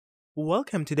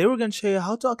Welcome. Today we're going to show you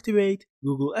how to activate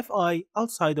Google Fi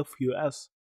outside of US.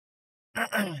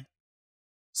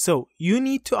 So you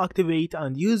need to activate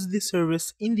and use the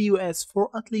service in the US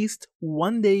for at least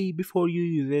 1 day before you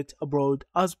use it abroad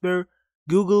as per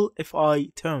Google Fi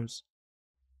terms.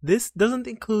 This doesn't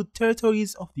include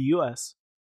territories of the US.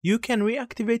 You can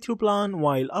reactivate your plan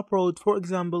while abroad. For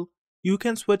example, you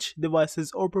can switch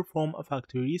devices or perform a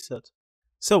factory reset.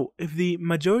 So if the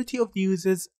majority of the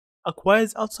users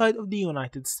acquires outside of the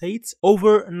United States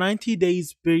over 90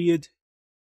 days period,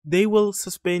 they will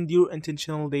suspend your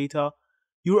intentional data.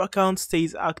 Your account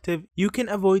stays active. You can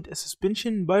avoid a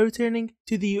suspension by returning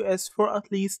to the US for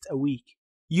at least a week.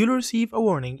 You'll receive a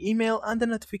warning email and a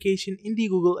notification in the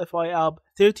Google Fi app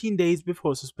 13 days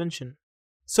before suspension.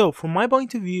 So from my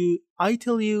point of view, I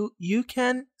tell you, you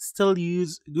can still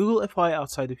use Google Fi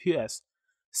outside of US.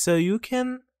 So you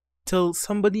can tell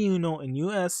somebody you know in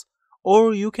US,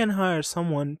 or you can hire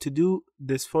someone to do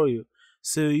this for you.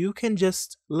 So you can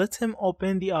just let him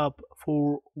open the app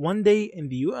for 1 day in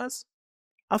the US.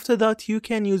 After that, you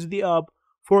can use the app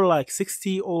for like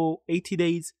 60 or 80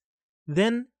 days.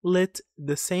 Then let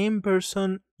the same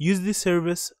person use the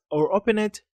service or open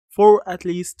it for at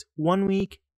least 1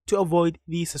 week to avoid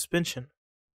the suspension.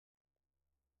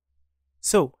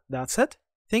 So that's it.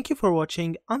 Thank you for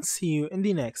watching and see you in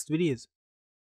the next videos.